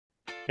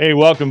Hey,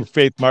 welcome to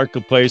Faith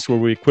Marketplace, where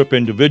we equip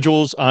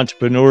individuals,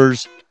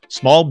 entrepreneurs,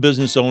 small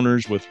business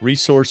owners with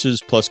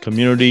resources plus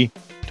community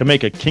to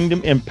make a kingdom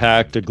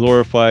impact to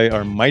glorify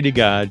our mighty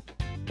God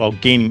while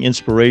gaining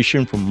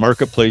inspiration from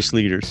marketplace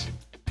leaders.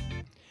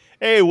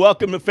 Hey,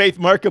 welcome to Faith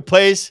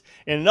Marketplace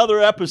in another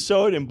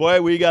episode. And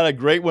boy, we got a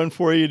great one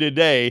for you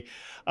today.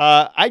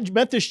 I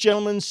met this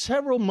gentleman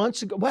several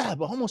months ago,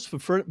 almost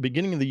for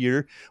beginning of the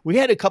year. We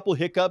had a couple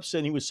hiccups,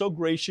 and he was so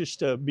gracious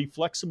to be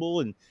flexible,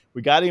 and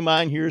we got him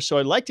on here. So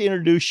I'd like to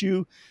introduce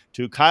you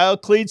to Kyle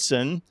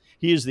Keldsen.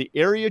 He is the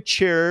area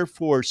chair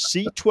for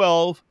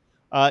C12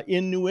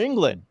 in New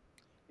England.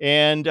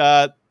 And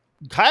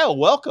Kyle,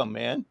 welcome,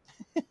 man.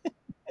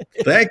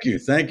 Thank you.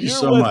 Thank you You're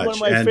so with one of much.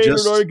 my And favorite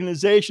just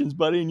organizations,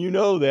 buddy, and you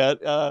know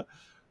that.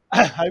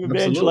 I've absolutely.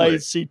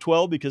 evangelized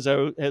C12 because I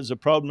was a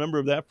proud member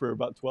of that for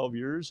about 12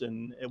 years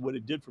and what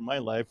it did for my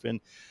life. And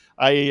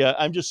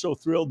I'm just so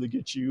thrilled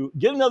to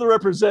get another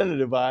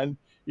representative on.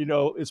 You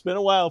know, it's been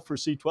a while for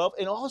C12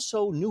 and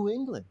also New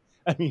England.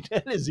 I mean,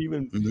 that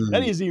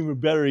Mhm. is even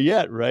better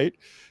yet, right?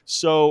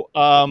 So,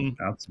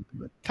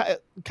 Absolutely.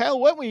 Kyle,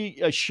 why don't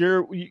we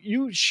share?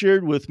 You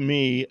shared with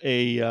me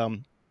a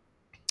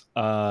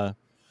uh,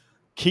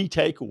 key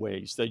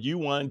takeaways that you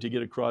wanted to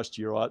get across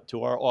to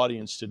our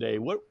audience today.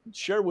 What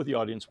share with the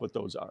audience what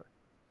those are?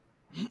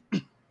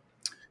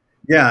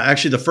 Yeah,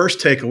 actually, the first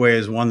takeaway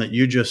is one that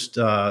you just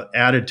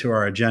added to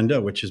our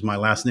agenda, which is my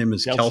last name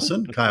is Keldsen,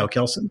 Kelson, Kyle okay.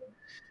 Kelson.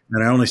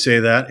 And I only say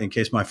that in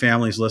case my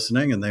family's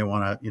listening and they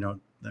want to,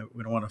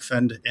 we don't want to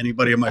offend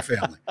anybody in my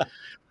family.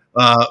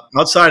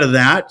 Outside of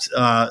that,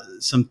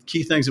 some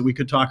key things that we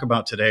could talk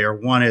about today are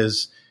one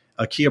is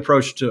a key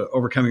approach to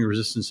overcoming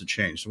resistance to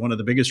change. So one of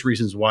the biggest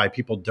reasons why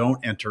people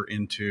don't enter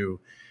into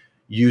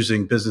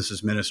using business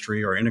as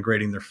ministry or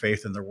integrating their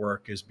faith in their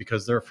work is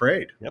because they're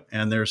afraid Yep.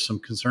 and there's some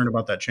concern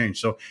about that change.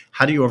 So,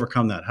 how do you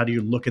overcome that? How do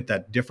you look at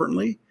that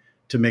differently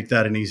to make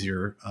that an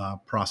easier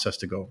process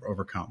to go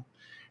overcome?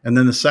 And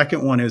then the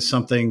second one is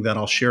something that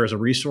I'll share as a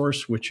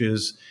resource, which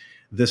is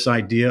this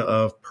idea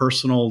of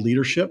personal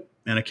leadership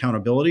and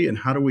accountability. And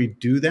how do we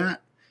do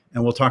that?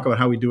 And we'll talk about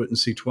how we do it in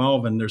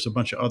C12. And there's a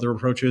bunch of other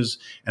approaches,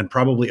 and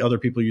probably other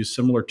people use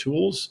similar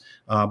tools,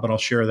 but I'll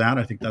share that.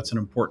 I think that's an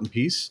important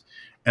piece.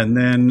 And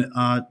then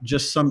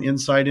just some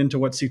insight into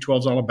what C12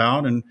 is all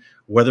about and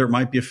whether it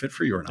might be a fit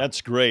for you or not.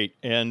 That's great.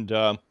 And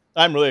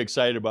I'm really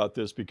excited about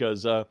this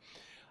because,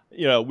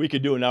 we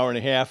could do an hour and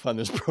a half on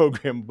this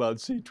program about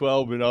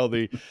C12 and all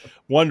the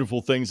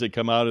wonderful things that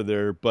come out of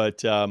there.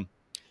 But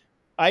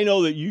I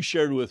know that you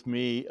shared with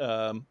me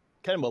kind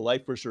of a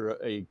life verse or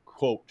a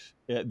quote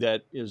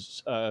that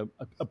is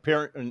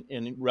apparent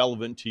and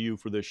relevant to you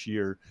for this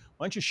year.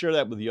 Why don't you share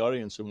that with the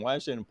audience and why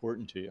is that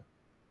important to you?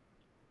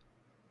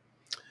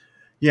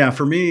 Yeah,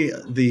 for me,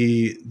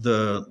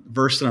 the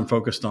verse that I'm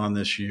focused on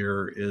this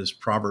year is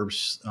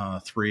Proverbs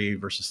 3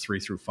 verses 3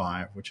 through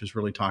 5, which is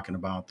really talking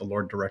about the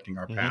Lord directing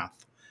our Mm-hmm.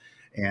 path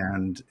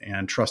and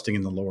trusting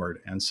in the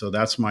Lord. And so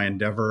that's my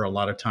endeavor. A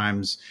lot of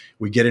times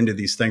we get into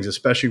these things,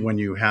 especially when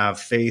you have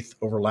faith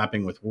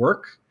overlapping with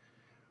work.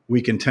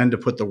 We can tend to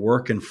put the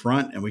work in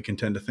front and we can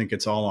tend to think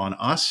it's all on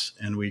us.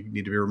 And we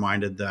need to be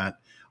reminded that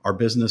our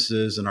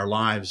businesses and our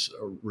lives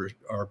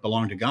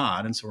belong to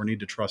God. And so we need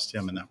to trust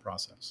Him in that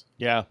process.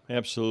 Yeah,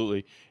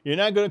 absolutely. You're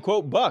not going to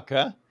quote Buck,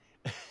 huh?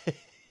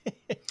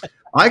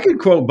 I could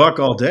quote Buck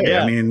all day. I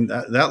Yeah. mean,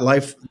 that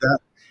life,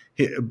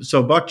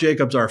 so Buck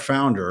Jacobs, our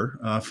founder,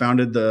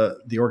 founded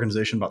the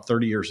organization about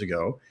 30 years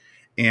ago.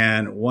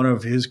 And one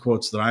of his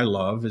quotes that I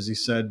love is he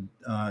said,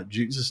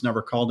 Jesus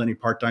never called any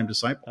part-time I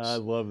disciples.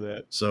 love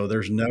that. So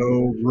there's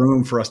no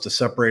room for us to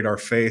separate our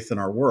faith and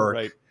our work.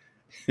 Right.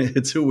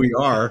 It's who we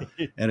are,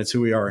 and it's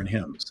who we are in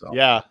Him. So,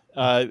 Yeah,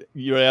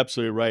 you're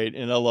absolutely right.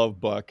 And I love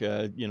Buck.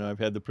 I've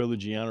had the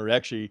privilege and honor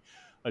actually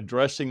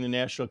addressing the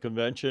national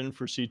convention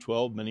for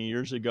C12 many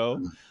years ago.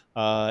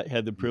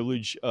 Had the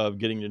privilege of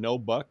getting to know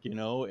Buck,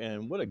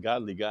 and what a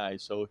godly guy.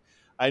 So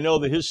I know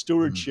that his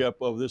stewardship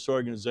of this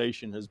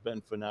organization has been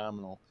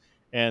phenomenal.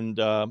 And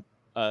trying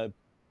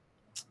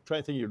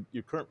to think of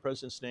your current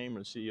president's name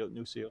or CEO,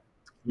 new CEO.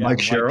 Yeah, Mike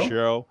Mike Sherrill.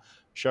 Sherrill.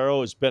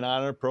 Sherrill has been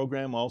on our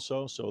program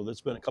also, so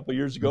that's been a couple of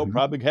years ago. Mhm.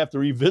 Probably have to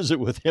revisit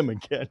with him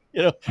again.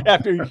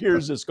 After he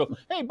hears this, go,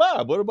 "Hey,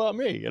 Bob, what about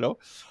me?"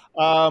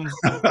 Um,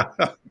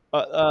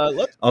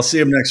 let's I'll see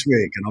him next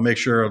week, and I'll make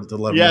sure to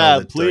let him know Yeah,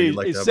 that you'd please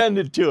like to have. send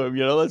it to him.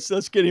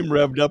 Let's get him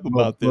revved up We'll,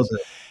 about we'll this. do.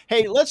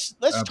 Hey, let's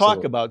talk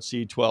Absolutely. about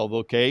C12,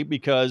 okay?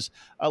 Because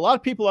a lot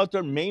of people out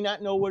there may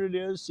not know what it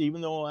is,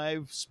 even though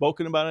I've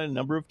spoken about it a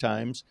number of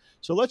times.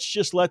 So let's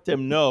just let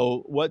them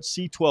know what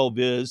C12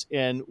 is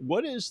and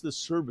what is the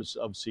service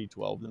of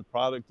C12 and the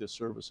product, the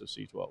service of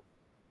C12.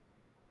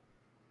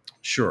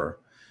 Sure.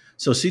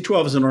 So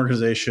C12 is an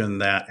organization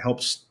that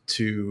helps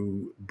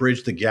to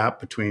bridge the gap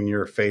between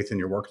your faith and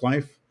your work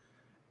life.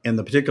 And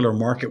the particular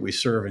market we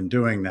serve in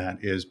doing that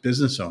is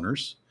business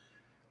owners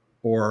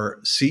or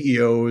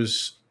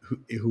CEOs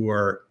who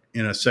are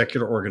in a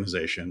secular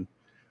organization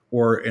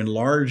or in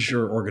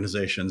larger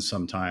organizations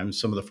sometimes,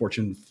 some of the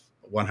Fortune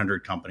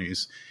 100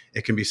 companies,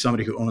 It can be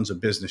somebody who owns a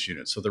business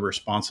unit, so they're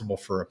responsible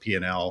for a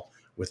P&L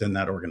within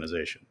that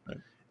organization. Right.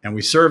 And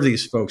we serve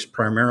these folks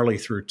primarily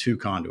through two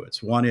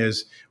conduits. One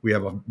is we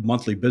have a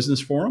monthly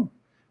business forum,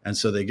 and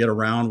so they get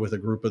around with a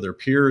group of their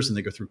peers and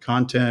they go through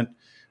content,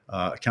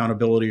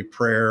 accountability,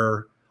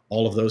 prayer,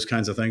 all of those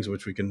kinds of things,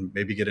 which we can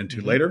maybe get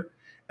into later.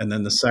 And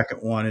then the second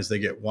one is they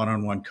get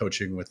one-on-one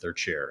coaching with their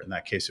chair. In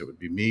that case, it would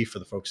be me for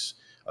the folks.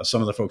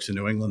 Some of the folks in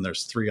New England.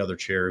 There's 3 other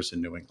chairs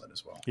in New England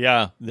as well.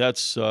 Yeah,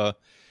 that's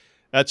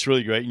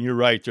really great, and you're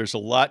right. There's a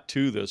lot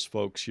to this,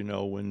 folks.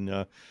 When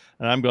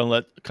and I'm going to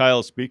let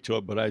Kyle speak to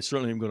it, but I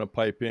certainly am going to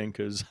pipe in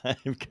because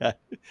I've got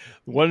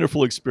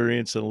wonderful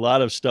experience and a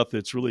lot of stuff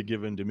that's really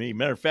given to me.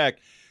 Matter of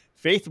fact,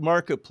 Faith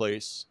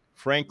Marketplace,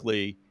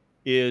 frankly,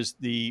 is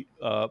the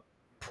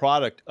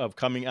product of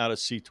coming out of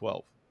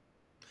C12.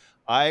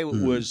 I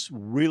Mm. was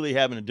really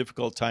having a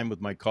difficult time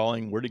with my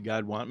calling. Where did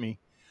God want me?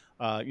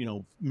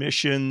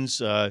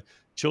 Missions,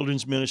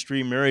 children's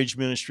ministry, marriage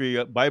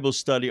ministry, Bible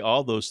study,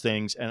 all those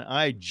things. And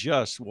I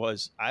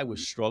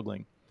was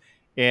struggling.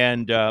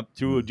 And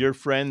through a Mm. dear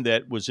friend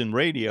that was in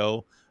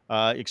radio,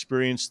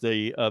 experienced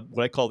the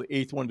what I call the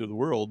eighth wonder of the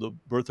world, the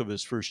birth of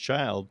his first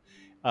child.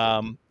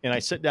 And I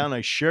sat down, and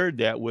I shared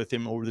that with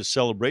him over the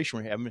celebration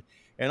we're having.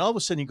 And all of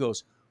a sudden he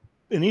goes,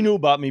 and he knew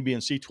about me being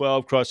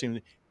C12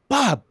 crossing.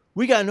 Bob,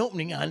 we got an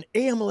opening on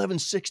AM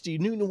 1160,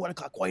 noon and 1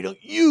 o'clock. Why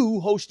don't you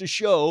host a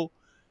show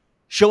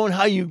showing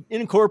how you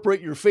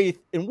incorporate your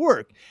faith in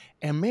work?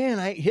 And man,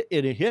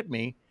 it hit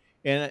me.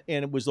 And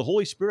it was the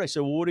Holy Spirit. I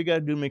said, well, what do you got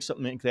to do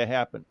to make that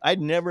happen?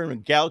 I'd never in a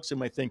galaxy of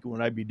my thinking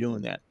would I be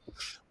doing that.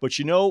 But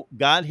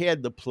God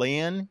had the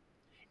plan.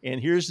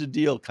 And here's the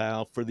deal,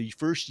 Kyle. For the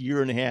first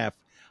year and a half,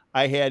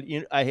 I had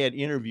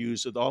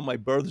interviews with all my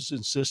brothers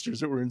and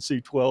sisters that were in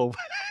C12,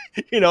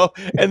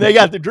 and they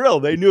got the drill.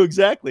 They knew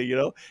exactly,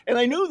 and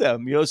I knew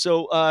them,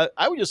 So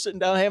I was just sitting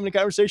down having a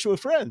conversation with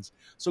friends.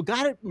 So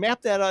God had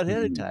mapped that out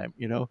ahead of Mm.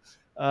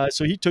 time,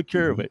 So He took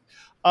care of Mhm. it.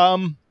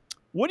 Um,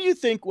 what do you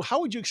think?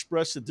 How would you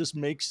express that this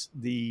makes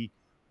the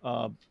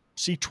uh,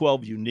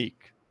 C12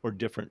 unique or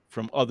different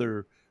from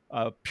other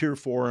peer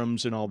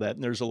forums and all that?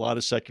 And there's a lot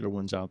of secular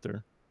ones out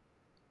there.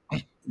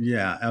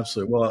 Yeah,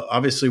 absolutely. Well,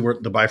 obviously, we're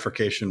the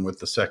bifurcation with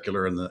the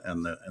secular and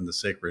the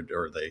sacred,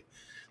 or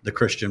the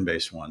Christian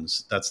based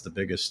ones. That's the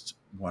biggest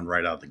one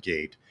right out of the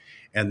gate.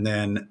 And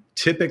then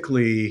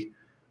typically,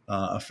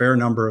 a fair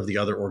number of the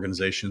other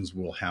organizations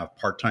will have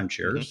part time Hmm.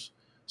 chairs.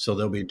 So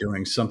they'll be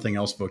doing something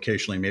else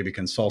vocationally, maybe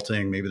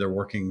consulting, maybe they're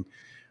working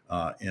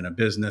in a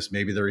business,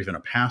 maybe they're even a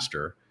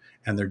pastor,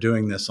 and they're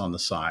doing this on the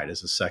side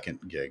as a second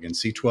gig. And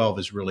C12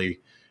 is really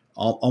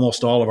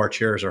almost all of our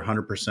chairs are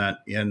 100%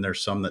 in.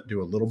 There's some that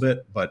do a little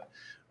bit, but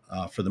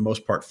for the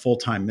most part, full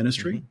time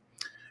ministry. Hmm.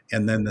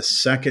 And then the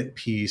second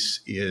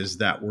piece is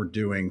that we're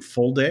doing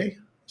full day.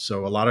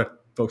 So a lot of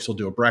folks will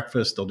do a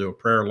breakfast, they'll do a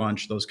prayer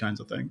lunch, those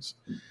kinds of things.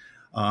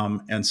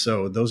 And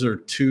so those are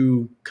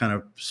two kind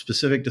of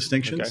specific Okay.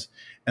 distinctions.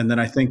 And then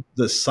I think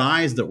the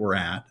size that we're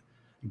at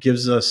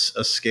gives us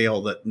a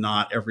scale that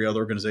not every other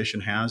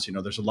organization has.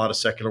 There's a lot of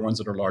secular ones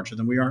that are larger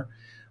than we are,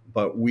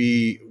 but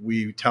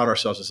we tout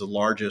ourselves as the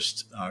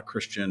largest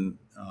Christian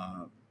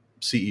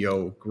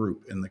CEO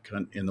group in the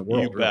You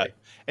world, bet. really.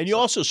 And you So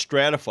also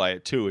stratify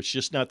it too. It's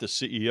just not the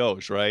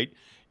CEOs, right?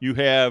 You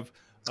have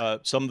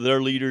some of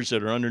their leaders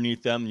that are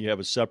underneath them. You have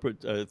a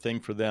separate thing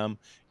for them.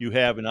 You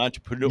have an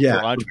entrepreneur yeah,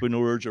 for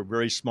entrepreneurs or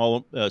very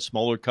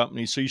smaller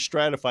companies. So you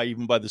stratify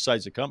even by the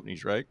size of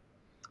companies, right?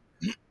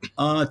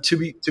 to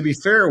be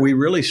fair, we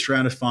really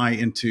stratify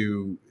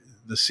into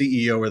the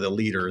CEO or the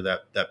leader,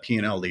 that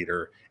P&L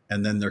leader,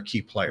 and then their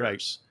key Right.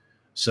 players.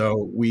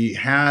 So we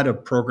had a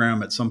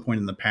program at some point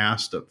in the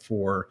past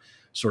for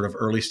sort of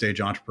early stage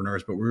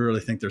entrepreneurs, but we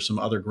really think there's some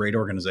other great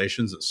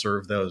organizations that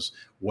serve those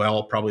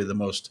well. Probably the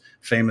most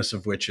famous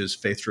of which is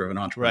Faith Driven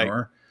Right.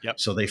 Entrepreneur. Yep.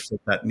 So they fit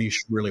that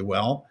niche really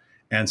well.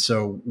 And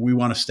so we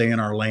want to stay in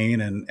our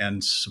lane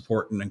and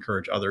support and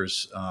encourage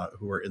others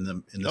who are in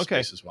this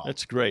Okay. space as well.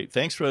 That's great.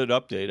 Thanks for that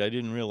update. I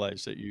didn't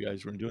realize that you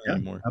guys weren't doing it Yeah,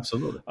 anymore.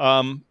 absolutely.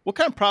 What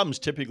kind of problems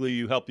typically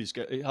you help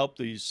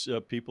these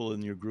people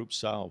in your group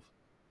solve?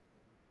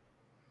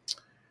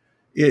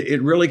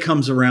 It really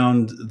comes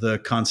around the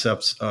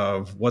concepts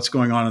of what's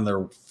going on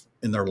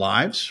in their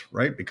lives,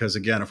 right? Because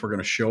again, if we're going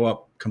to show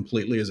up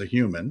completely as a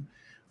human,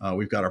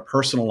 we've got our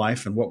personal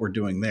life and what we're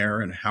doing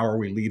there, and how are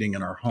we leading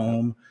in our Yep.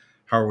 home,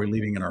 how are we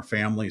leading in our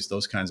families,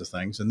 those kinds of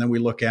things. And then we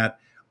look at,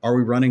 are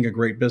we running a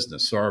great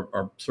business? So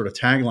our sort of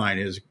tagline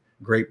is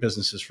great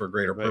businesses for a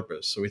greater Right.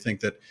 purpose. So we think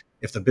that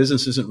if the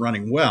business isn't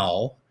running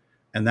well,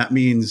 and that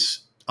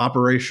means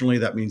operationally,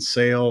 that means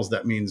sales,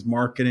 that means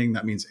marketing,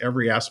 that means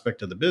every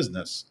aspect of the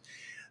business,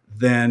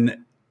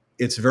 then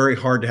it's very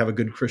hard to have a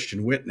good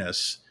Christian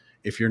witness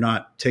if you're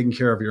not taking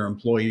care of your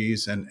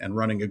employees and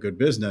running a good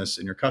business,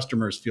 and your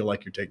customers feel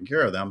like you're taking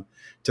care of them,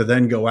 to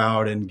then go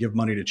out and give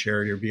money to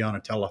charity or be on a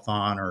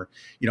telethon, or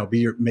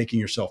be making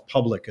yourself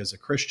public as a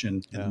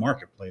Christian in the Yeah.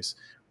 marketplace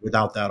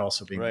without that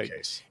also being the Right.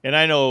 case. And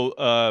I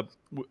know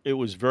it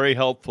was very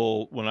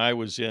helpful when I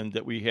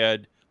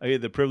had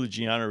the privilege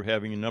and honor of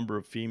having a number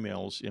of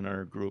females in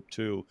our group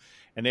too.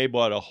 and they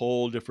brought a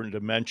whole different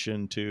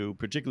dimension to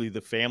particularly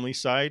the family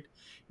side,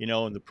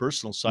 and the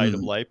personal side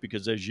of Mm, life.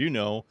 Because as you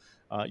know,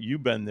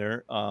 you've been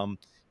there.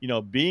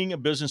 Being a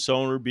business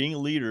owner, being a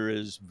leader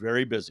is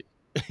very busy,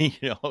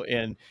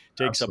 and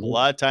takes up a absolutely.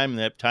 lot of time, and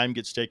that time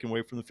gets taken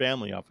away from the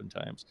family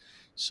oftentimes.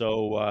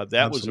 So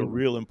that was a Absolutely.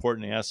 real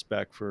important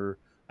aspect for.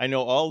 I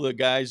know all the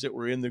guys that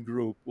were in the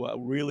group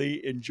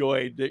really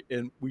enjoyed it,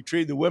 and we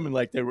treated the women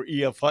like they were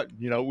E.F. Hutton.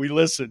 We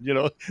listened.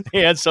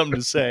 They had something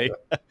to say.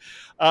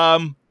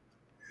 Um,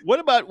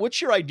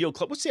 what's your ideal?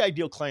 What's the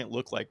ideal client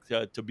look like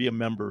to be a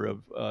member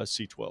of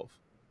C12?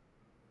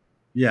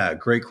 Yeah,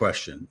 great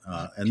question.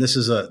 And this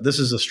is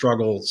a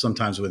struggle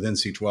sometimes with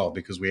NC12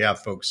 because we have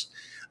folks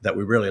that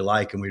we really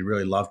like and we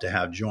really love to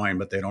have join,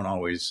 but they don't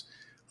always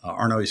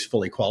aren't always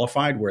fully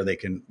qualified where they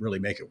can really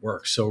make it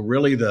work. So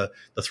really, the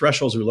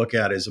thresholds we look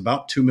at is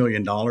about $2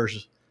 million.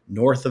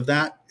 North of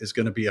that is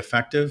going to be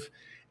effective,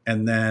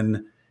 and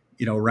then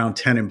around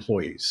 10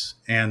 employees.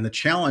 And the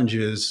challenge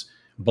is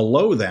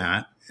below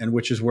that, and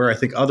which is where I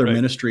think other Right,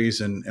 ministries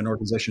and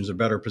organizations are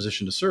better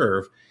positioned to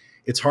serve.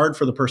 It's hard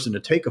for the person to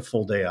take a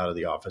full day out of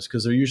the office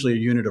because they're usually a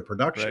unit of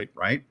production, right,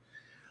 right?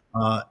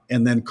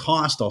 And then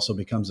cost also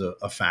becomes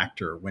a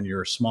factor when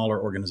you're a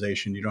smaller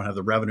organization. You don't have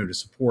the revenue to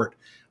support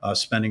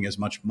spending as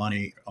much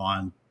money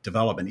on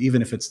development,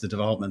 even if it's the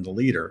development of the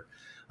leader.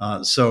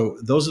 So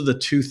those are the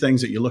two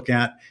things that you look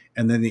at.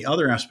 And then the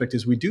other aspect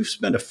is we do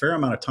spend a fair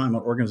amount of time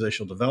on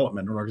organizational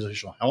development and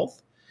organizational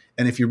health.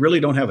 And if you really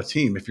don't have a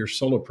team, if you're a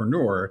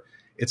solopreneur,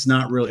 it's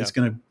not really, yeah, it's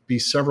going to be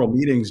several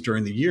meetings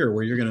during the year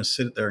where you're going to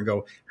sit there and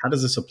go, how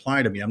does this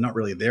apply to me? I'm not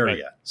really there right.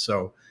 yet.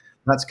 So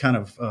that's kind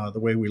of the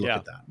way we look Yeah,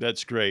 at that.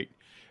 that's great.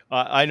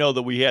 I know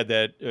that we had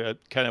that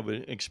kind of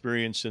an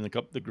experience in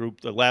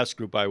the last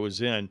group I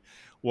was in,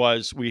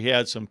 was we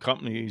had some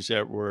companies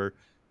that were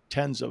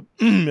tens of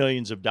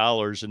millions of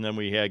dollars, and then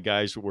we had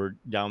guys who were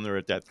down there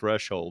at that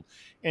threshold.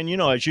 And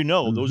as you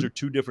know, those Hmm. are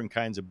two different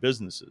kinds of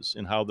businesses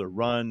and how they're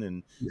run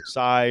and Yeah.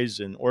 size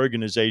and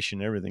organization,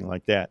 everything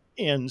like that.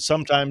 And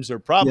sometimes their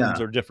problems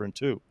Yeah. are different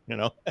too.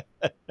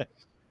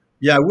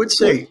 Yeah, I would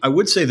say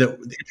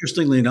that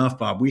interestingly enough,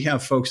 Bob, we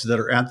have folks that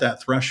are at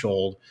that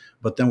threshold,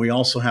 but then we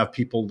also have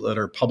people that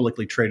are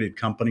publicly traded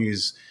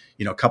companies,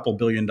 a couple $1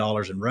 billion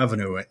in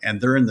revenue, and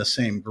they're in the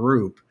same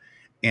group.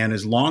 And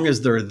as long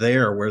as they're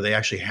there where they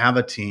actually have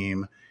a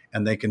team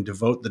and they can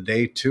devote the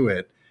day to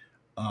it,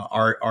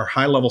 our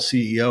high level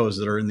CEOs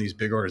that are in these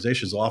big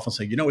organizations will often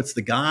say, it's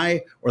the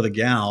guy or the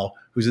gal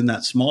who's in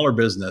that smaller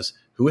business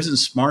who isn't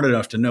smart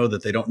enough to know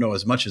that they don't know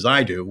as much as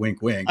I do,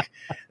 wink, wink,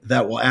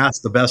 that will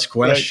ask the best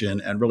Right. question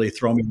and really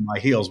throw me in my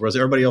heels, whereas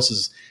everybody else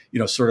is,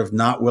 sort of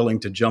not willing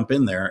to jump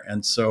in there.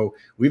 And so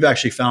we've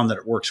actually found that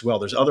it works well.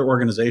 There's other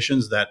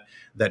organizations that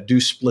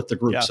do split the Yeah.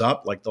 groups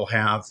up, like they'll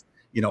have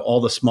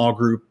all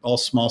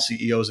small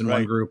CEOs in one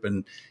Right. group,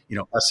 and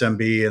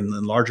SMB and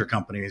then larger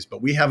companies.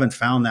 But we haven't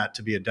found that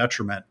to be a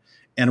detriment,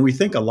 and we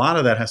think a lot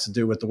of that has to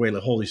do with the way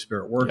the Holy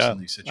Spirit works Yeah, in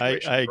these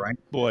situations, I right?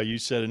 boy, you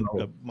said a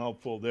So,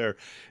 mouthful there.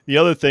 The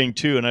other thing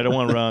too, and I don't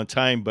want to run out of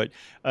time, but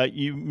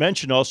you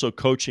mentioned also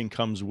coaching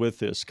comes with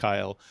this,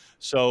 Kyle.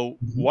 So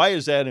mhm. why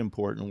is that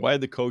important? Why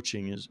the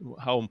coaching is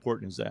how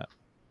important is that?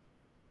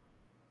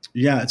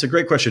 Yeah, it's a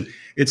great question.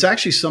 It's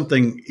actually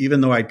something,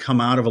 even though I'd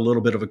come out of a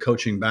little bit of a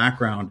coaching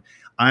background,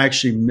 I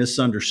actually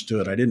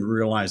misunderstood. I didn't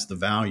realize the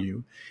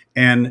value.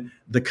 And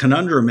the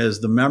conundrum is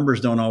the members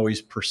don't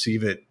always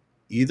perceive it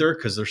either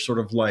because they're sort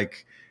of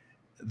like,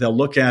 they'll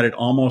look at it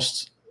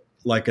almost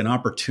like an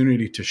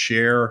opportunity to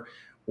share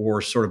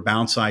or sort of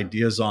bounce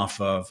ideas off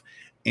of.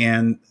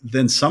 And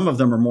then some of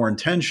them are more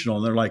intentional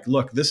and they're like,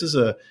 look, this is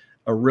a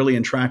really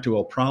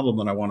intractable problem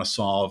that I want to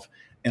solve.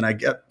 And I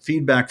get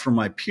feedback from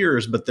my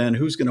peers, but then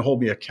who's going to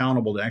hold me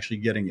accountable to actually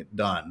getting it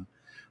done?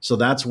 So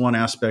that's one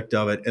aspect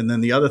of it. And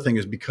then the other thing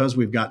is because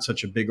we've got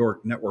such a big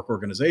network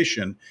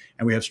organization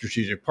and we have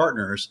strategic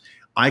partners,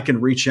 I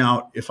can reach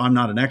out if I'm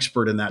not an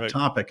expert in that Right.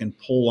 topic and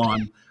pull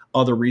on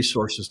other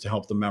resources to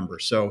help the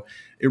members. So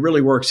it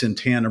really works in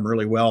tandem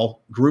really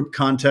well. Group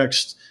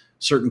context,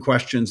 certain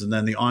questions, and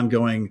then the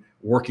ongoing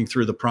working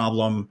through the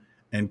problem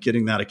and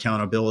getting that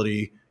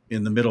accountability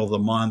in the middle of the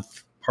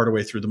month, part of the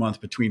way through the month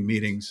between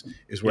meetings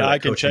is where Yeah, I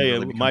that can tell coaching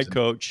really you, my becomes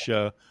important.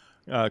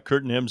 coach,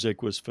 Kurt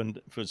Nimzik,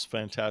 was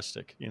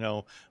fantastic.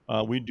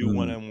 We do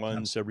one Mm, on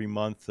ones every absolutely.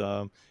 month.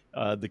 The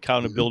Mhm,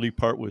 accountability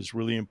part was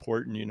really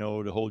important.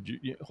 To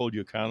hold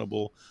you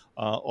accountable.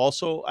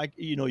 Also,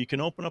 you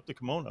can open up the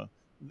kimono,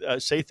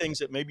 say things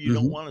that maybe you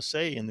don't mhm, want to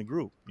say in the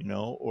group,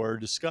 or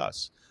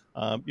discuss.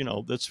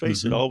 Let's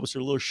face it, mhm. all of us are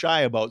a little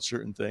shy about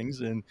certain things,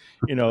 and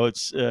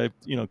it's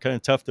kind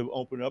of tough to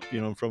open up,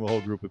 in front of a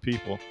whole group of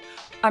people.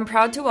 I'm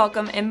proud to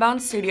welcome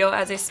Inbound Studio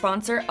as a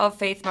sponsor of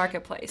Faith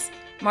Marketplace.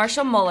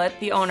 Marshall Mullet,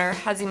 the owner,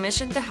 has a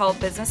mission to help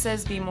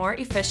businesses be more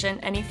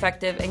efficient and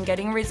effective in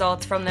getting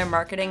results from their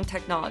marketing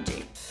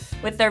technology.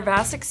 With their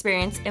vast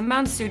experience,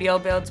 Inbound Studio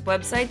builds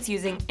websites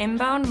using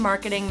inbound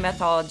marketing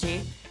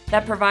methodology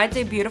that provides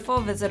a beautiful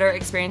visitor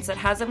experience that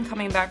has them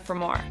coming back for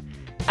more.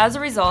 As a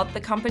result, the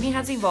company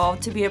has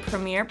evolved to be a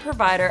premier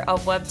provider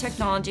of web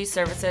technology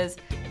services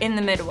in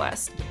the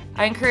Midwest.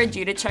 I encourage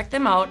you to check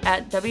them out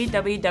at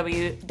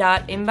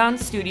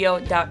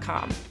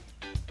www.inboundstudio.com.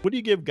 What do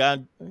you give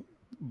God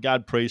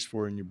praise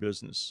for in your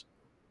business?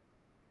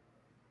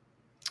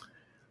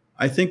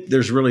 I think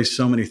there's really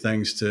so many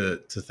things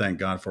to thank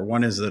God for.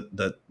 One is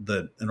that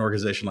an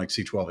organization like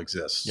C12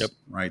 exists, Yep.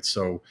 right?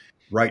 So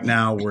right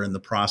now we're in the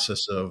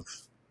process of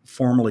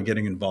formally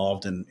getting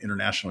involved in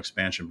international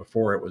expansion.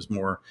 Before it was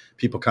more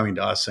people coming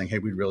to us saying, "Hey,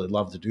 we'd really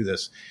love to do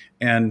this."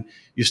 And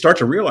you start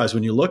to realize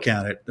when you look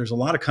at it, there's a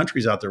lot of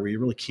countries out there where you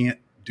really can't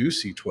do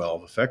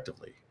C12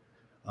 effectively,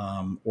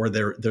 or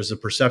there's a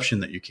perception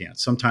that you can't.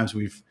 Sometimes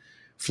we've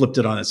flipped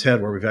it on its head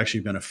where we've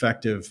actually been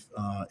effective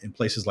in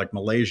places like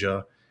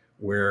Malaysia,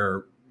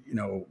 where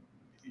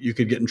you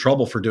could get in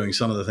trouble for doing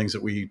some of the things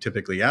that we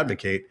typically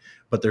advocate,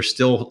 but there's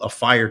still a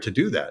fire to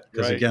do that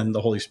because, Right. again, the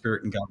Holy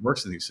Spirit and God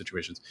works in these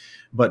situations.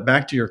 But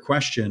back to your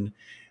question,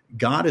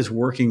 God is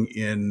working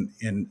in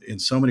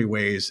so many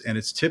ways, and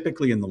it's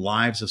typically in the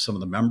lives of some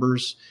of the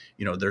members.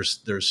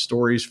 There's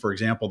stories. For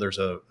example, there's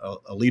a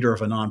leader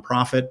of a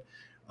nonprofit,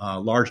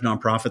 large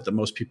nonprofit that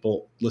most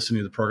people listening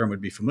to the program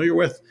would be familiar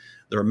with.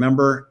 They're a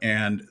member,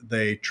 and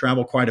they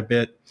travel quite a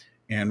bit.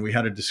 And we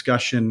had a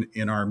discussion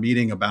in our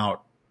meeting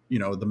about,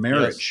 the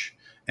marriage.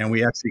 Yes. And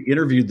we actually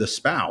interviewed the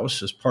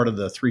spouse as part of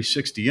the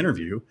 360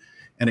 interview.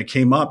 And it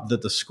came up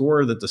that the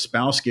score that the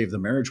spouse gave the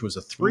marriage was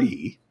a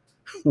 3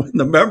 when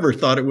the member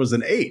thought it was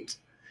an 8.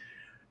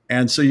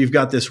 And so you've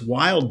got this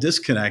wild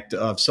disconnect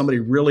of somebody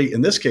really,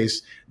 in this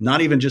case, not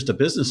even just a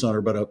business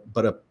owner, but a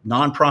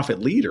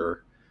nonprofit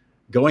leader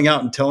going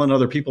out and telling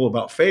other people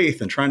about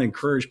faith and trying to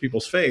encourage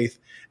people's faith.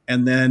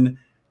 And then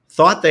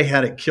thought they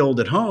had it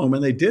killed at home,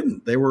 and they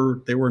didn't. They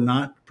were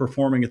not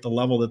performing at the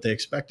level that they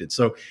expected.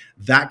 So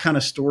that kind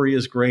of story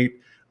is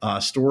great.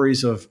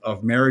 Stories of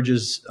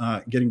marriages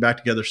getting back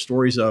together,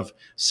 stories of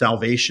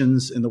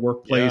salvations in the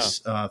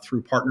workplace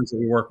through partners that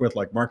we work with,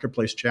 like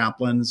marketplace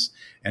chaplains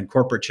and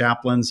corporate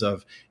chaplains.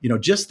 Of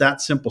just that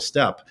simple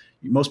step.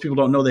 Most people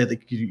don't know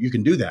that you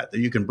can do that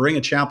you can bring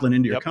a chaplain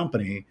into your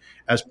company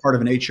as part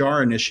of an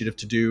HR initiative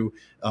to do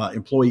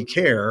employee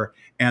care,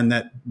 and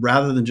that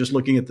rather than just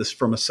looking at this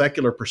from a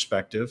secular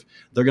perspective,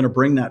 they're going to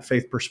bring that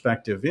faith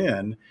perspective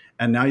in.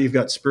 And now you've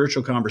got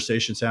spiritual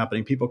conversations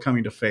happening, people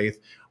coming to faith.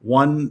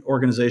 One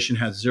organization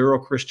had 0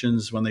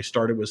 Christians when they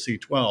started with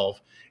C12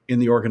 in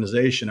the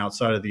organization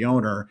outside of the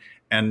owner.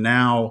 And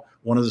now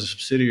one of the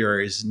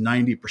subsidiaries,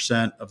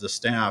 90% of the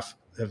staff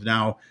have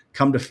now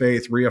come to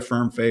faith,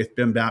 reaffirmed faith,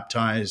 been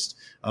baptized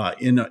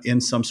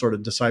in some sort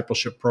of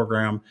discipleship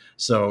program.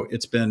 So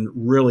it's been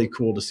really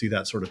cool to see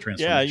that sort of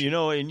transformation.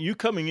 Yeah, and you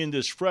coming in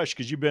this fresh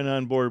because you've been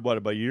on board, what,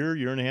 about a year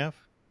and a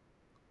half?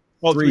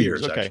 Oh, 3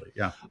 years, okay. Actually,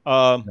 yeah.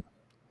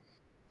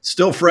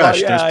 Still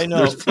fresh. Well, yeah, I know.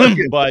 There's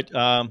plenty but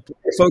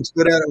folks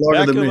been at it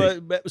longer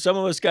than me. Some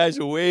of us guys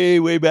are way,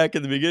 way back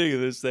in the beginning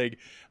of this thing.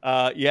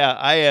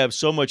 I have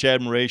so much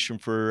admiration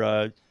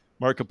for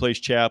Marketplace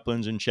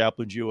Chaplains and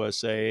Chaplains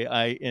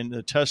USA. And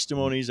the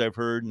testimonies I've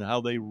heard and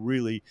how they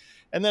really,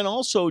 and then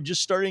also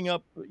just starting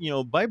up,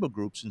 Bible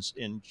groups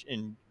and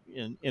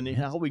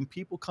helping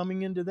people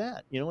coming into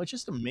that. It's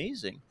just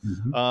amazing.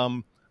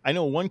 Mm-hmm. I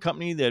know one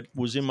company that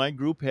was in my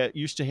group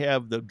used to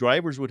have the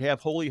drivers would have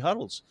holy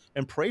huddles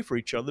and pray for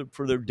each other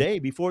for their day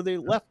before they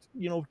left,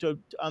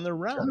 on their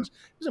rounds. Sure.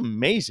 It was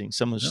amazing,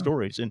 some of the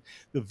stories, and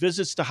the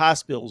visits to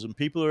hospitals and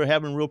people who are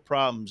having real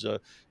problems,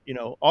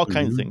 all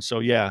kinds of things. So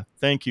yeah,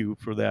 thank you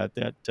for that.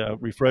 That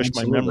refreshed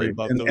my memory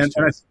about those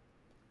two.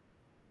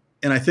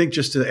 And I think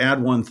just to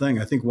add one thing,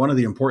 I think one of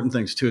the important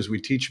things too is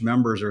we teach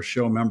members or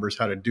show members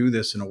how to do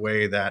this in a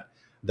way that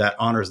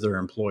honors their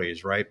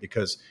employees, right?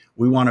 Because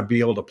we want to be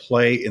able to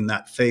play in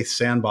that faith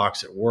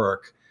sandbox at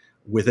work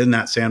within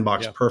that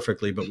sandbox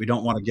perfectly, but we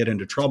don't want to get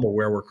into trouble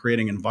where we're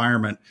creating an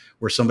environment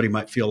where somebody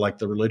might feel like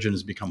the religion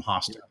has become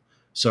hostile. Yeah.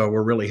 So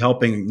we're really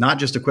helping not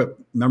just equip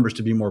members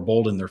to be more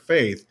bold in their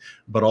faith,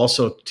 but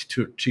also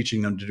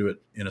teaching them to do it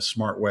in a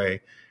smart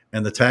way.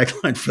 And the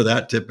tagline for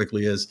that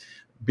typically is,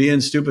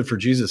 being stupid for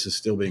Jesus is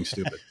still being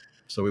stupid.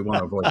 So we want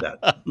to avoid that.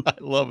 I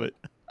love it.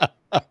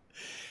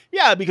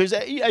 Yeah, because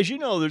as you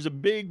know, there's a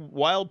big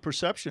wild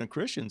perception of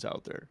Christians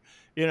out there,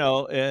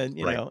 and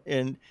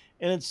and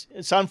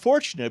it's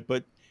unfortunate,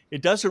 but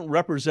it doesn't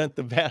represent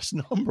the vast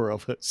number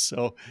of us.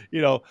 So,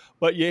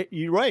 but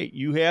you're right.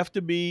 You have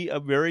to be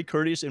very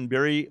courteous and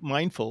very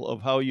mindful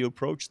of how you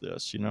approach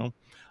this.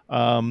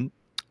 I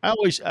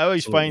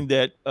always find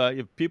that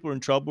if people are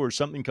in trouble or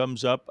something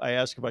comes up, I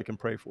ask if I can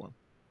pray for them.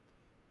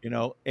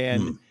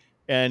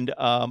 And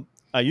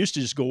I used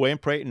to just go away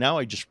and pray. Now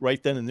I just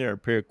right then and there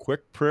pray a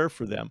quick prayer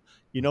for them.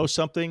 You know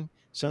something?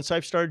 Since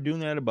I've started doing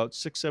that about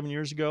 6-7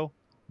 years ago,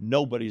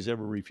 nobody's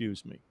ever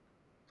refused me.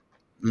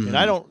 And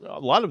a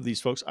lot of these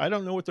folks, I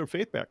don't know what their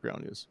faith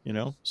background is,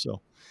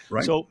 so,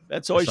 right. So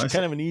that's always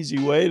kind of an easy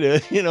way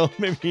to,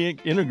 maybe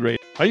integrate.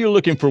 Are you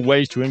looking for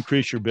ways to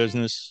increase your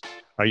business?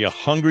 Are you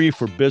hungry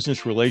for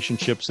business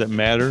relationships that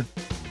matter,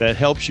 that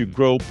helps you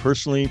grow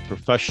personally,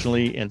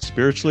 professionally, and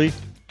spiritually?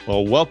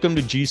 Well, welcome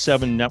to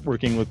G7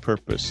 Networking with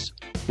Purpose,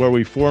 where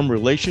we form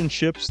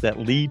relationships that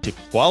lead to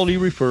quality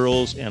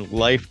referrals and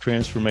life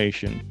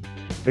transformation.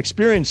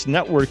 Experience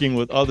networking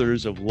with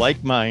others of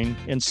like mind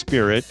and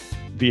spirit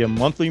via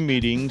monthly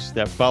meetings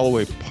that follow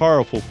a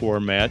powerful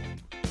format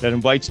that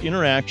invites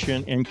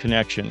interaction and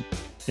connection.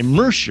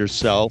 Immerse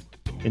yourself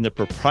in the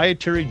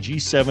proprietary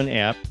G7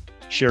 app,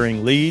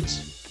 sharing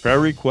leads, prayer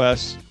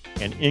requests,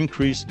 and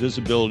increased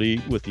visibility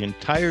with the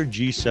entire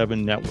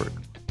G7 network.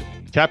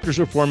 Chapters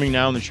are forming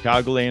now in the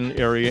Chicagoland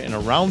area and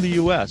around the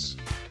U.S.,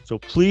 so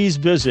please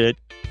visit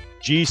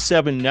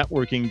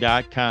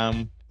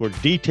g7networking.com for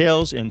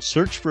details and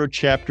search for a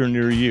chapter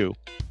near you.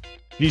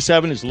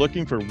 G7 is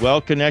looking for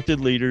well-connected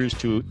leaders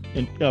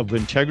of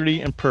integrity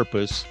and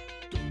purpose,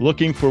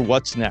 looking for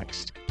what's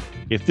next.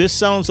 If this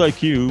sounds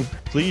like you,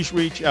 please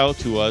reach out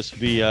to us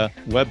via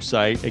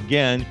website,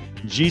 again,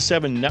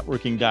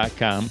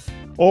 g7networking.com,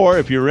 or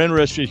if you're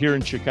interested here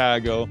in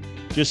Chicago,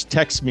 just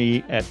text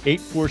me at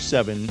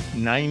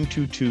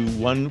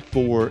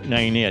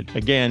 847-922-1498.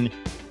 Again,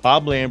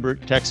 Bob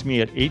Lambert, text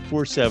me at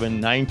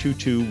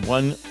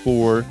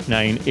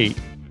 847-922-1498.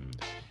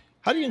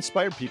 How do you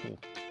inspire people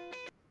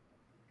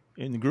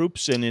in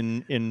groups and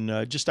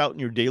in just out in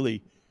your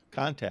daily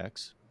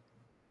contacts?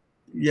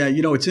 Yeah,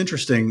 it's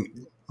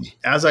interesting.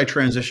 As I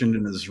transitioned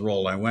into this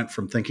role, I went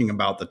from thinking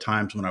about the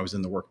times when I was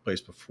in the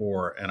workplace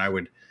before, and I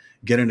would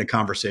get into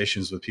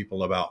conversations with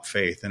people about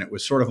faith, and it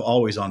was sort of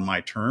always on my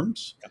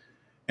terms.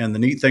 And the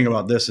neat thing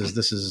about this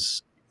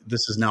is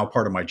now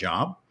part of my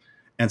job.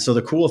 And so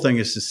the cool thing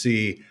is to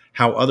see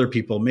how other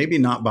people, maybe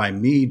not by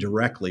me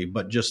directly,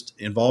 but just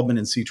involvement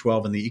in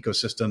C12 and the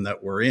ecosystem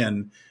that we're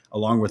in,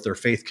 along with their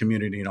faith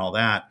community and all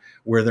that,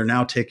 where they're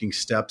now taking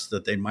steps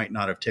that they might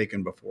not have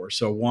taken before.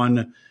 So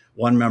one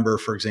member,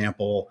 for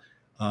example,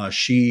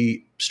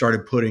 she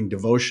started putting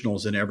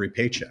devotionals in every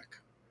paycheck,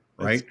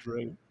 right? That's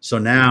great. So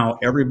now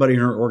everybody in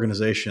her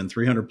organization,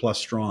 300 plus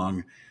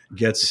strong,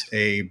 gets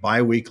a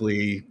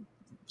biweekly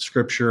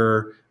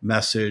scripture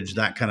message,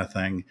 that kind of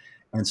thing.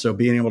 And so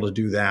being able to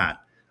do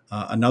that.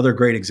 Another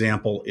great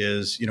example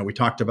is, we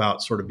talked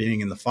about sort of being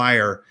in the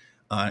fire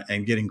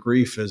and getting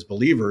grief as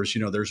believers.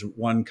 There's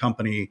one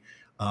company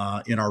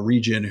in our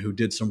region who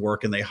did some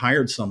work, and they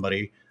hired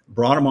somebody,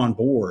 brought them on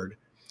board.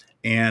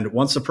 And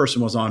once the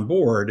person was on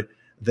board,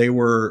 they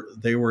were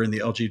in the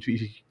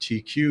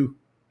LGBTQ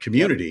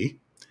community. Yep.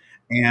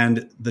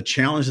 And the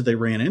challenge that they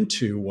ran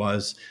into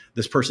was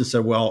this person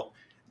said, well,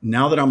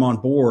 now that I'm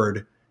on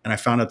board and I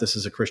found out this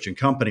is a Christian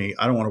company,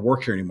 I don't want to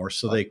work here anymore.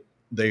 So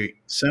they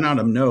sent out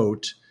a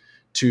note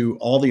to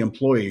all the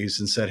employees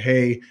and said,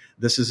 hey,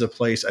 this is a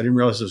place, I didn't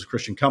realize it was a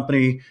Christian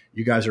company.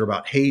 You guys are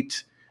about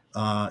hate.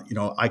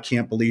 I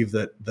can't believe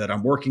that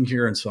I'm working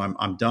here. And so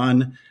I'm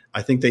done.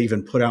 I think they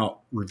even put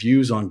out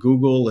reviews on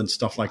Google and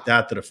stuff like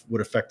that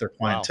would affect their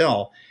clientele.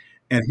 Wow.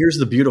 And here's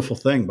the beautiful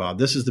thing, Bob.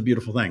 This is the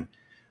beautiful thing.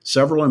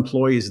 Several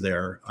employees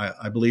there,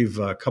 I believe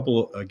a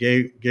couple, a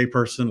gay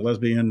person,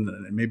 lesbian,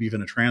 and maybe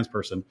even a trans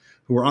person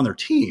who were on their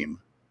team,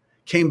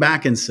 came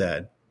back and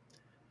said,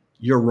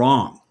 you're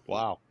wrong.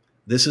 Wow.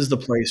 This is the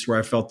place where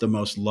I felt the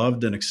most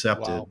loved and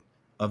accepted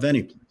of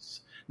any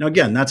place. Now,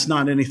 again, that's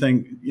not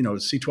anything,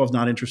 C12 is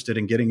not interested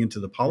in getting into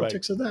the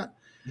politics of that,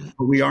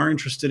 but we are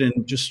interested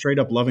in just straight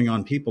up loving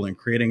on people and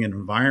creating an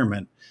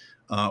environment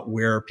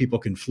where people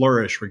can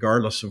flourish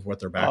regardless of what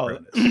their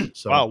background is.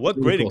 So, wow, what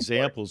great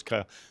examples,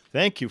 Kyle.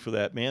 Thank you for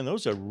that, man.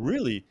 Those are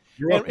really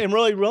and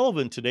really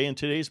relevant today in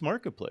today's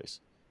marketplace.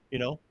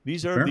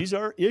 These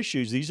are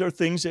issues. These are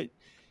things that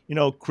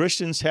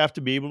Christians have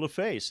to be able to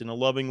face in a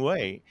loving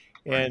way.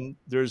 And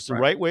there's the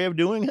right way of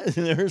doing it,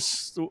 and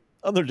there's the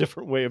other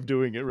different way of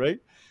doing it, right?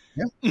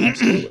 Yeah,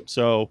 absolutely.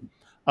 So,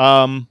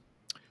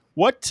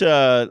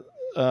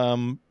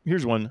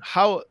 here's one.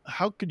 How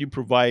could you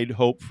provide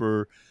hope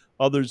for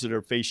others that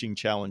are facing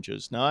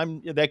challenges? Now,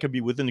 that could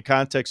be within the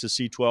context of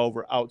C12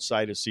 or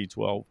outside of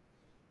C12.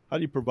 How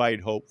do you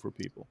provide hope for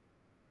people?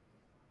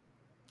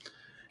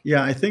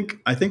 Yeah, I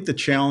think the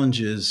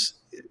challenge is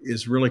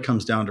really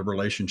comes down to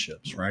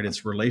relationships, right?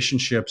 It's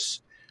relationships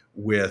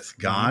with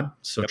God.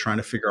 So trying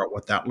to figure out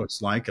what that looks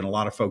like. And a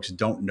lot of folks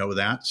don't know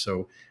that.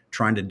 So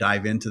trying to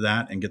dive into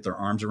that and get their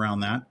arms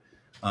around that.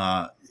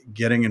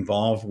 Getting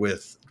involved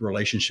with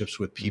relationships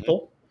with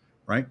people,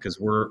 right? Because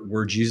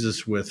we're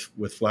Jesus with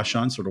flesh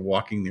on, sort of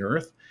walking the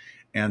earth.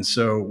 And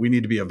so we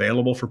need to be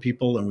available for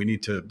people, and we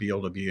need to be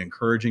able to be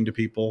encouraging to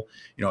people.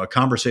 A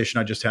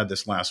conversation I just had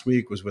this last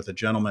week was with a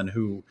gentleman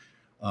who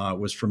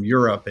was from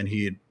Europe, and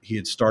he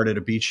had started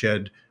a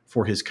beachhead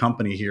for his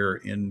company here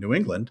in New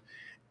England.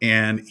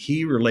 And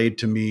he relayed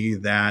to me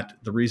that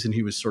the reason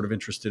he was sort of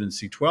interested in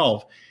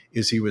C12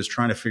 is he was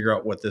trying to figure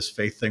out what this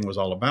faith thing was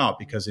all about,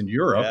 because in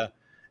Europe,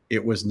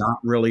 it was not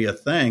really a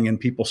thing. And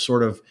people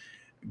sort of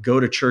go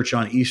to church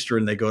on Easter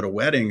and they go to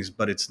weddings,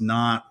 but it's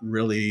not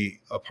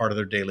really a part of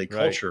their daily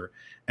culture. Right.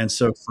 And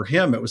so for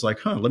him, it was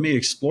like, let me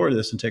explore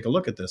this and take a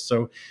look at this.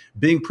 So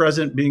being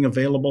present, being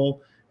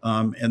available,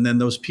 and then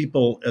those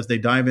people, as they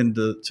dive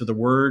into the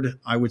Word,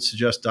 I would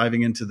suggest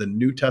diving into the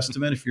New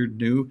Testament. If you're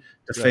new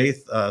to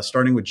faith,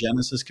 starting with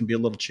Genesis can be a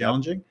little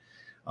challenging.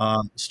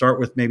 Start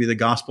with maybe the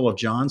Gospel of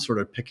John, sort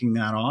of picking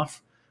that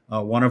off.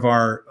 One of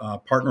our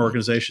partner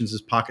organizations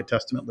is Pocket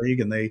Testament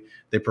League, and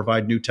they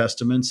provide New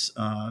Testaments,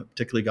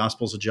 particularly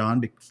Gospels of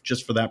John,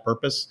 just for that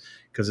purpose,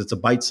 because it's a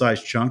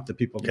bite-sized chunk that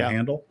people can Yeah.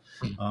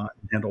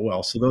 handle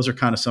well. So those are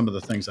kind of some of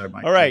the things I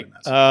might All do right. in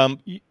that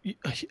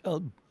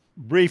situation.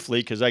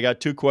 Briefly, because I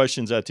got two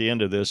questions at the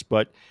end of this,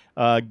 but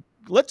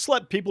let's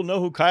let people know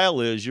who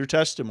Kyle is, your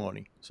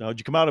testimony. So, did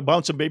you come out a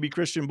bouncing baby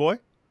Christian boy?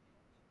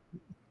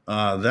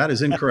 That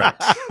is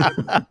incorrect.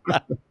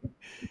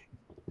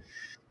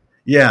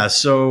 Yeah,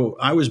 so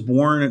I was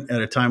born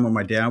at a time when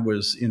my dad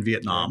was in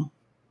Vietnam,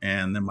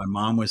 and then my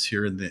mom was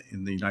here in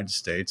the United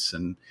States,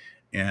 and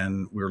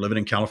we were living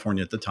in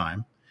California at the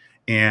time.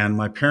 And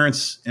my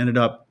parents ended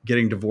up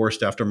getting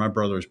divorced after my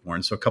brother was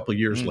born, so a couple of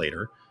years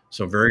later,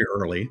 so very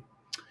early.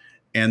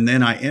 And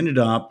then I ended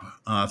up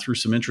through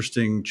some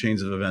interesting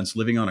chains of events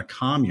living on a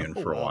commune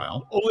for a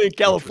while, Only in which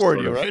was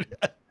California, right?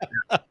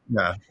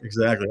 yeah,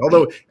 exactly.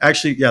 Although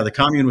actually, yeah, the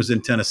commune was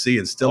in Tennessee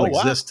and still Oh, wow.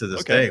 exists to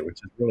this Okay. day, which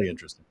is really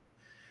interesting.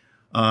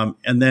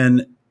 And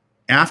then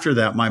after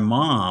that, my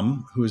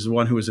mom, who was the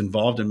one who was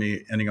involved in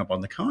me ending up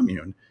on the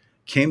commune,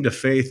 came to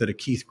faith at a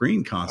Keith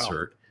Green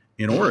concert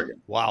in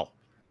Oregon. Wow.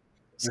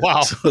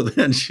 So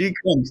then she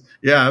comes,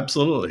 yeah,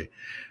 absolutely.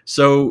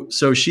 So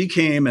she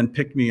came and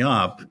picked me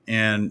up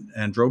and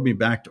drove me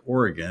back to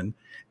Oregon,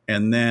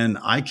 and then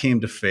I came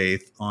to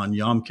faith on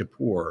Yom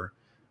Kippur,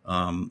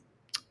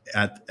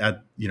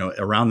 at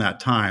around that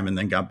time, and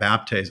then got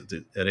baptized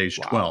at age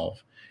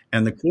 12.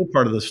 And the cool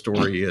part of the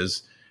story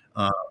is,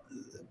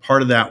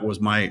 part of that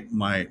was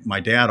my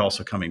dad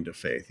also coming to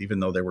faith, even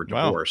though they were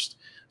divorced.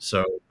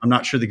 So I'm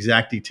not sure the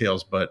exact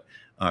details, but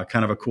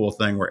kind of a cool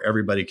thing where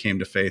everybody came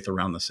to faith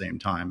around the same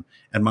time.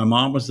 And my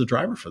mom was the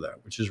driver for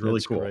that, which is really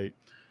That's cool. great.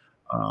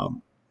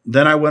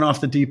 Then I went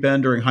off the deep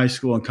end during high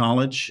school and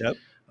college. Yep.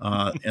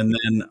 And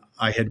then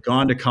I had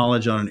gone to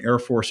college on an Air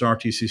Force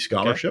RTC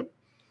scholarship,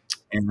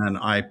 and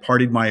I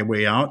partied my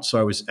way out. So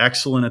I was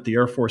excellent at the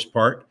Air Force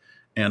part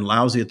and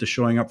lousy at the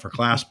showing up for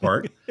class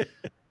part.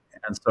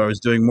 And so I was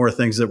doing more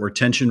things that were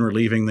tension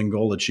relieving than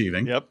goal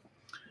achieving. Yep.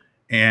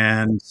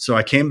 And so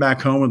I came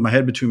back home with my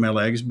head between my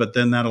legs, but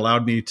then that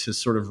allowed me to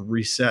sort of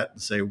reset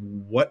and say,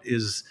 what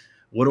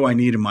do I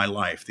need in my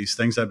life? These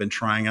things I've been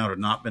trying out have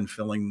not been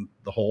filling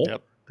the hole,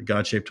 the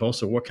God-shaped hole.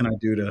 So what can I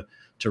do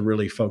to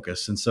really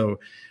focus? And so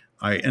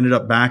I ended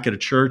up back at a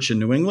church in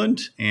New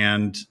England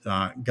and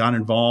got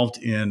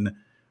involved in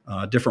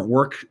different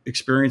work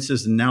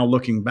experiences. And now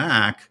looking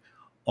back,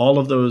 all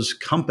of those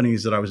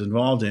companies that I was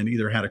involved in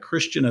either had a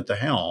Christian at the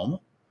helm.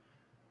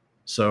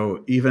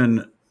 So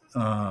even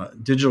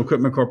Digital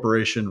Equipment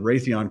Corporation,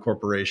 Raytheon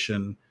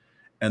Corporation,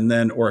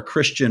 or a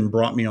Christian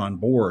brought me on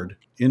board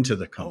into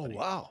the company. Oh,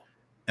 wow.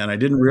 And I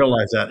didn't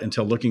realize that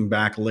until looking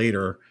back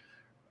later,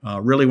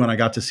 really when I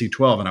got to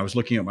C12 and I was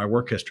looking at my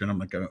work history, and I'm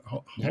like,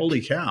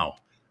 holy cow,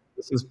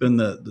 this has been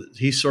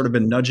he's sort of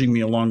been nudging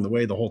me along the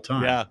way the whole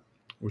time. Yeah.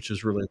 Which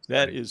is really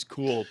exciting. That is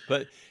cool.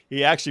 But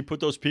he actually put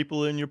those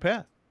people in your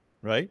path,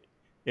 right?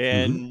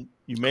 And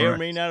you may or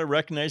may not have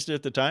recognized it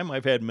at the time.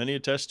 I've had many a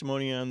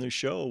testimony on this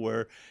show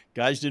where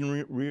guys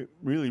didn't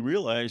really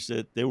realize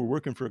that they were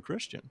working for a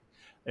Christian,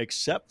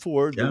 except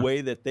for the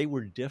way that they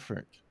were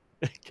different.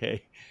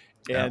 Okay.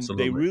 And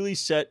Absolutely. they really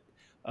set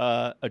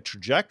a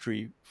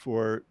trajectory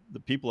for the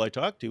people I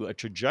talk to, a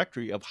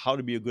trajectory of how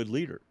to be a good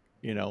leader,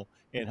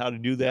 and how to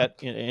do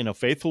that in a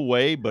faithful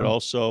way, but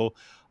also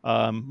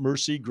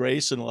mercy,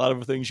 grace, and a lot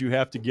of things you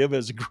have to give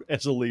as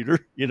a leader,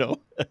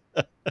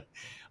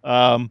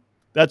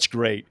 that's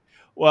great.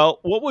 Well,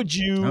 what would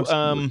you,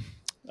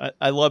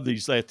 I love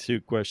these last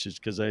two questions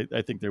because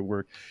I think they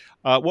work.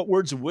 What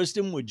words of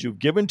wisdom would you have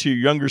given to your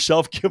younger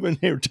self, given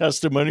your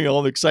testimony,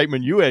 all the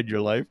excitement you had in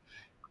your life?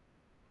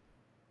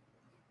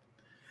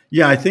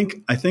 Yeah, I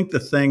think the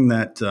thing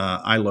that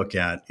I look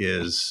at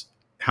is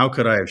how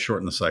could I have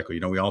shortened the cycle?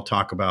 We all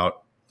talk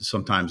about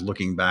sometimes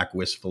looking back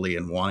wistfully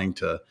and wanting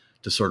to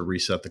sort of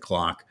reset the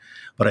clock,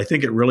 but I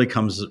think it really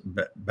comes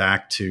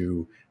back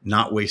to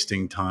not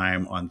wasting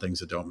time on things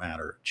that don't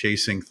matter,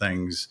 chasing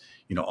things.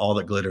 All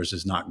that glitters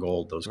is not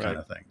gold. Those kind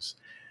of things.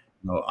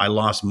 I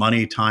lost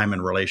money, time,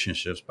 and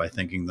relationships by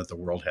thinking that the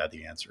world had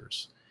the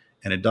answers,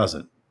 and it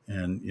doesn't.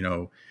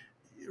 And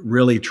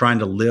really trying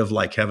to live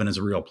like heaven is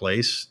a real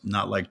place,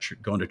 not like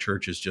going to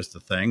church is just a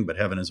thing, but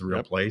heaven is a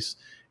real place,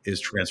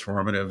 is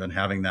transformative, and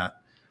having that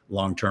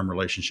long-term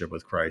relationship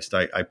with Christ.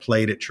 I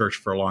played at church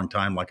for a long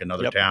time like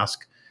another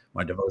task.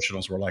 My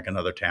devotionals were like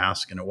another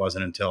task, and it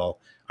wasn't until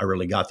I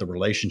really got the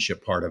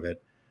relationship part of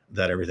it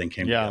that everything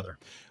came together.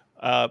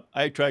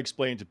 I try to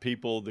explain to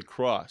people the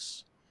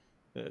cross.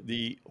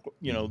 The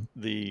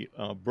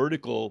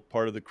vertical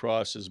part of the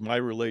cross is my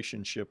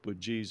relationship with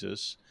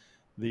Jesus.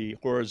 The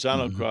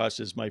horizontal cross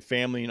is my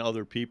family and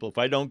other people. If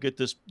I don't get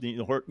this,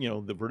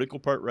 the vertical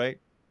part right,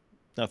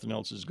 nothing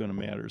else is going to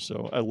matter.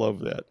 So I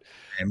love that.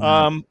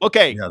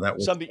 Okay,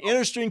 something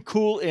interesting,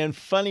 cool, and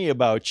funny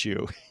about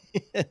you.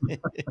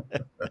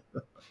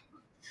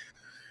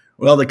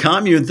 Well, the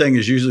commune thing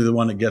is usually the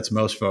one that gets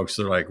most folks.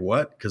 They're like,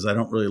 "What?" Because I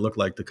don't really look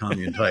like the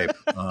commune type.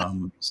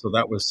 So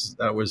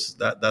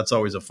that's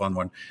always a fun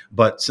one.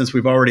 But since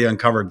we've already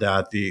uncovered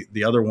that,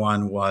 the other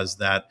one was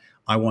that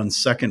I won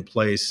second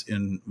place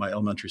in my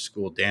elementary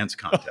school dance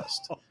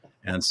contest,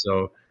 and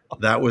so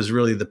that was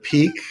really the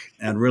peak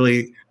and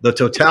really the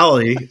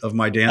totality of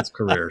my dance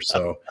career.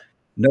 So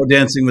no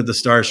Dancing with the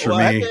Stars for Well,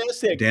 I have me. to ask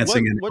that.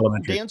 Dancing in What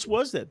elementary dance school.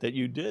 was that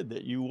you did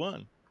that you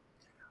won?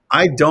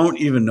 I don't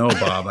even know,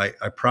 Bob. I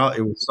probably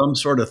it was some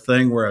sort of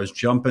thing where I was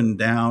jumping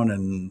down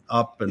and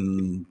up,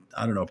 and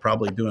I don't know,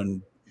 probably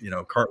doing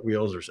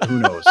cartwheels or who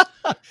knows.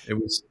 It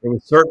was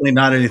certainly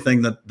not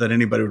anything that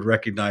anybody would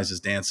recognize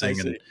as I dancing,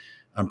 and see.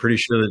 I'm pretty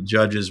sure the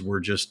judges were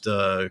just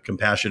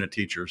compassionate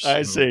teachers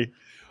I see.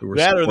 who were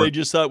That or they supportive.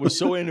 just thought it was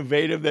so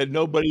innovative that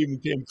nobody even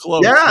came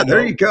close, Yeah, you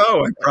there know? you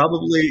go.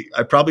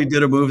 I probably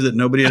did a move that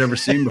nobody had ever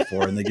seen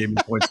before, and they gave me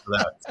points for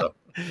that. So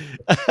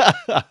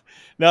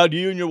Now, do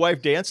you and your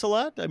wife dance a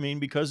lot? I mean,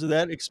 because of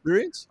that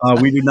experience?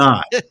 we do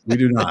not. We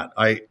do not.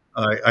 I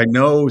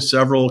know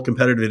several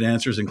competitive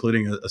dancers,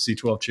 including a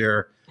C12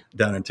 chair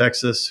down in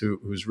Texas,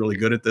 who's really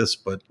good at this.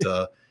 But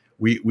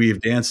we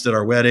have danced at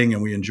our wedding,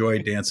 and we enjoy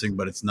dancing.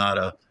 But it's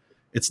not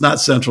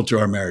central to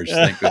our marriage.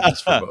 Thank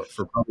goodness for both.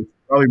 For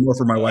probably more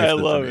for my I wife than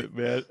for love me. it,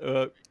 man.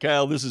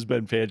 Kyle, this has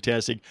been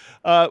fantastic.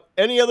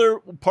 Any other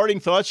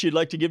parting thoughts you'd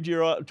like to give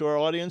to our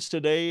audience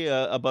today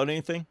about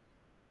anything?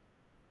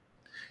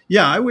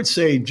 Yeah, I would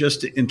say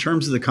just in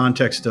terms of the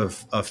context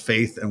of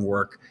faith and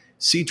work,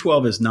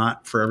 C12 is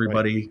not for Right.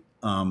 everybody.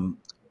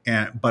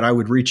 But I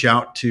would reach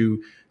out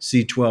to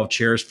C12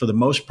 chairs. For the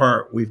most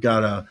part, we've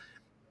got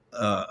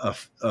a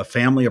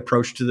family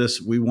approach to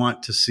this. We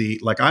want to see,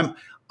 like I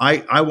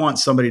want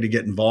somebody to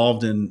get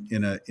involved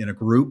in a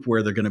group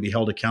where they're going to be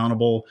held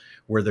accountable,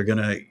 where they're going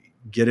to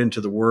get into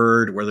the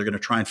word, where they're going to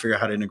try and figure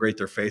out how to integrate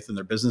their faith in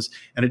their business.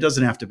 And it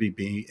doesn't have to be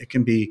me. It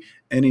can be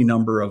any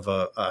number of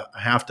a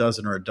half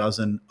dozen or a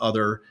dozen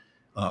other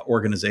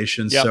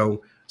organizations. Yep.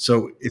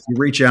 So if you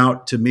reach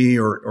out to me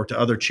or to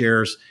other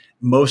chairs,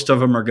 most of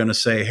them are going to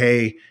say,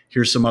 "Hey,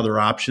 here's some other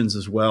options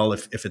as well."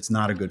 If it's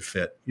not a good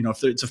fit,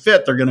 if it's a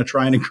fit, they're going to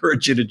try and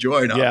encourage you to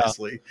join, Yeah.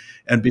 obviously,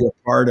 and be a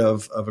part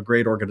of a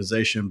great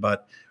organization.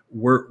 But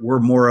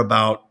we're more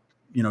about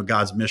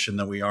God's mission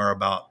than we are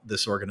about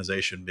this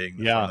organization being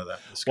the Yeah. front of that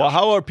Well, discussion.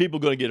 how are people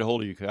going to get a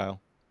hold of you, Kyle?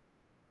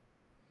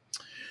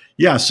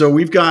 Yeah, so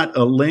we've got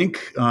a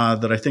link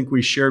that I think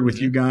we shared with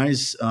Mhm. you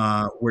guys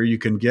where you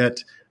can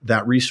get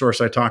that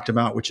resource I talked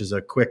about, which is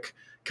a quick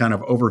kind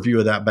of overview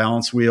of that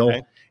balance Okay.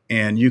 wheel.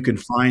 And you can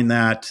find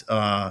that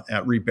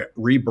at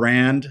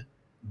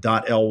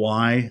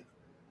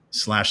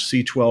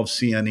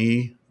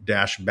rebrand.ly/C12CNE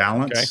Okay.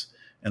 balance.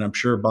 And I'm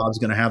sure Bob's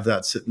going to have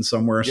that sitting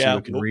somewhere so Yeah,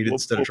 we can read it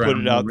instead of we'll trying put to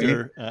it remember out me.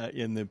 there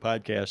in the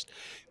podcast.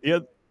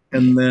 Yeah.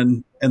 And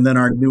then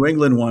our New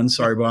England one,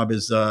 sorry, Bob,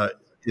 is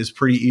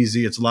pretty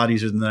easy. It's a lot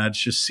easier than that. It's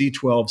just Right.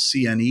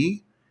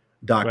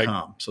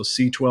 C12CNE.com. So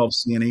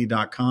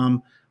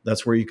C12CNE.com.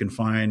 That's where you can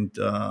find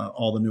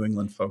all the New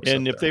England folks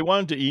And up if there. they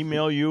wanted to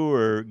email you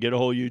or get a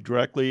hold of you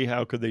directly,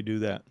 how could they do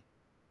that?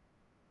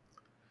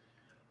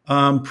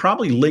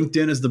 Probably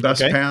LinkedIn is the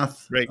best Okay.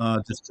 path. Great.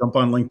 Just jump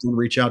on LinkedIn,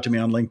 reach out to me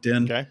on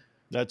LinkedIn. Okay.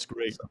 That's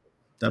great. So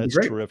that'd be That's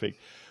great. terrific.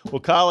 Well,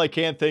 Kyle, I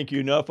can't thank you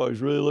enough. I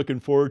was really looking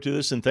forward to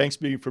this, and thanks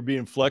for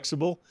being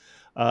flexible.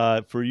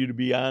 For you to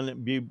be on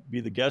and be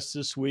the guest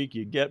this week,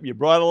 you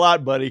brought a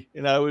lot, buddy,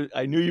 and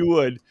I knew you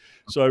would,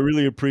 so I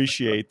really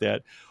appreciate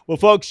that. Well,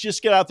 folks,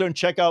 just get out there and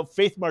check out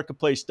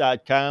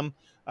faithmarketplace.com.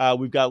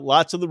 We've got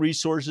lots of the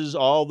resources,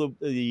 all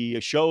the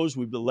shows.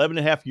 We've 11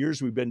 and a half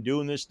years we've been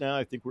doing this now.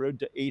 I think we're up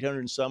to 800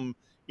 and some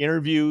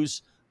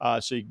interviews.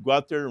 So you can go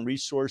out there and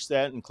resource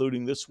that,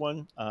 including this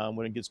one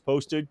when it gets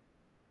posted.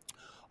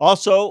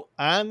 Also,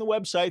 on the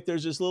website,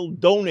 there's this little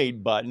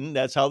donate button.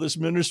 That's how this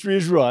ministry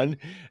is run.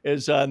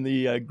 It's on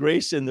the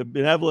grace and the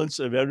benevolence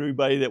of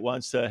everybody that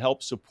wants to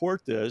help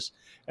support this.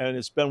 And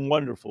it's been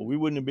wonderful. We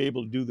wouldn't have been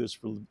able to do this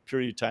for the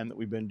period of time that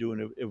we've been doing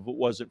it if it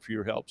wasn't for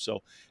your help.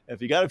 So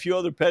if you got a few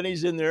other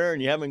pennies in there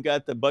and you haven't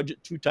got the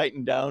budget too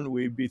tightened down,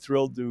 we'd be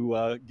thrilled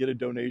to get a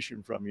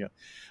donation from you.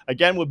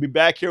 Again, we'll be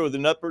back here with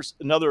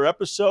another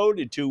episode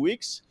in 2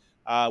 weeks.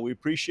 We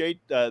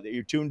appreciate that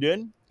you're tuned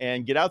in,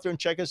 and get out there and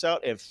check us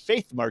out at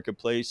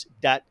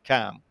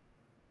faithmarketplace.com.